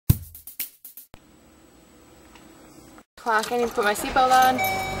o'clock. I need to put my seatbelt on.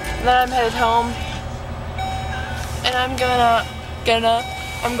 And then I'm headed home. And I'm going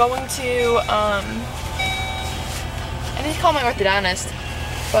to, I need to call my orthodontist.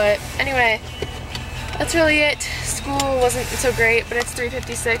 But anyway, that's really it. School wasn't so great, but it's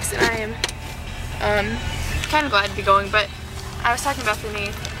 3:56 and I am kind of glad to be going. But I was talking about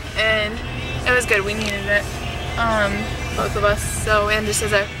Bethany and it was good. We needed it, both of us. So, and just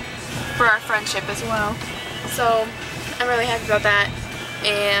as for our friendship as well. So I'm really happy about that.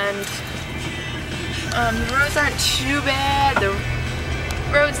 And the roads aren't too bad. The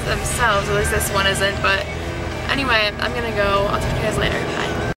roads themselves, at least this one isn't. But anyway, I'm gonna go. I'll talk to you guys later.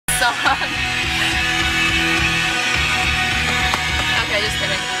 Bye. So, okay, just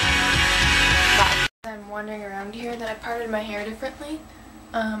kidding. Bye. I'm wandering around here that I parted my hair differently.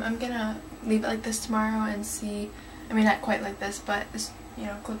 I'm gonna leave it like this tomorrow and see. I mean, not quite like this, but this, you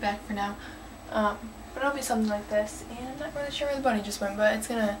know, clip back for now. But it'll be something like this, and I'm not really sure where the bunny just went, but it's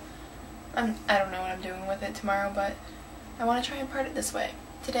gonna. I don't know what I'm doing with it tomorrow, but I want to try and part it this way.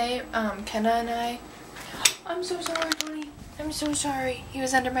 Today, Kenna and I'm so sorry, bunny. I'm so sorry. He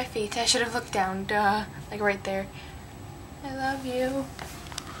was under my feet. I should have looked down. Duh. Like right there. I love you.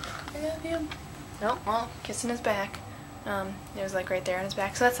 I love you. Nope, well, kissing his back. It was like right there on his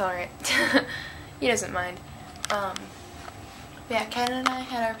back, so that's alright. He doesn't mind. Yeah, Kenna and I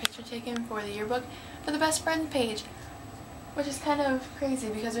had our picture taken for the yearbook for the best friends page, which is kind of crazy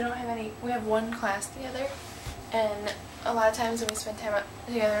because we don't have any. We have one class together, and a lot of times when we spend time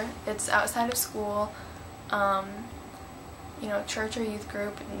together, it's outside of school. You know, church or youth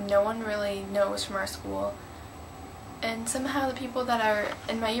group. No one really knows from our school, and somehow the people that are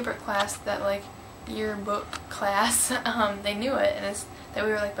in my yearbook class, that like yearbook class, they knew it, and it's that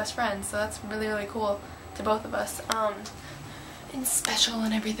we were like best friends. So that's really, really cool to both of us. And special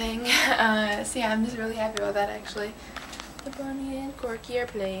and everything. So yeah, I'm just really happy about that actually. The bunny and Corky are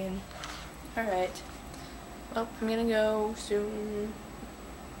playing. Alright. Well, I'm gonna go soon.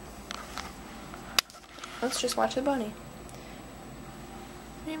 Let's just watch the bunny.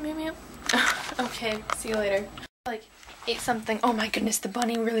 Meow, meow, meow. Okay, see you later. Like, ate something. Oh my goodness, the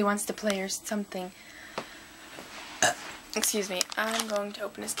bunny really wants to play or something. Excuse me. I'm going to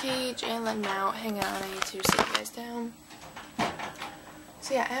open his cage and let him out. Hang on, I need to sit you guys down.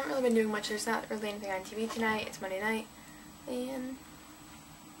 So yeah, I haven't really been doing much. There's not really anything on TV tonight. It's Monday night. And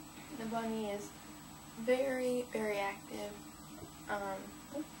the bunny is very, very active. Oh,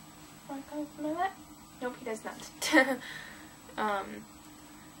 want to come from my lap? Nope, he does not.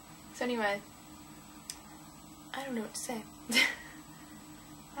 So anyway, I don't know what to say.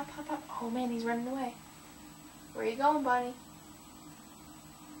 Hop, hop, hop. Oh man, he's running away. Where are you going, bunny?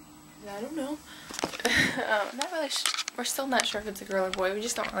 I don't know. Not really. We're still not sure if it's a girl or boy. We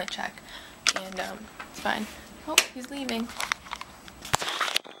just don't really check, and it's fine. Oh, he's leaving.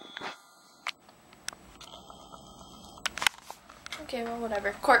 Okay, well,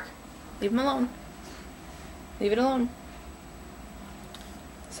 whatever. Cork, leave him alone. Leave it alone.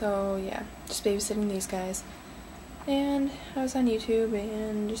 So yeah, just babysitting these guys, and I was on YouTube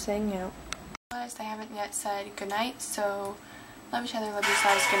and just hanging out. I haven't yet said goodnight, so love each other, love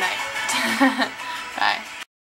yourselves, goodnight. Bye.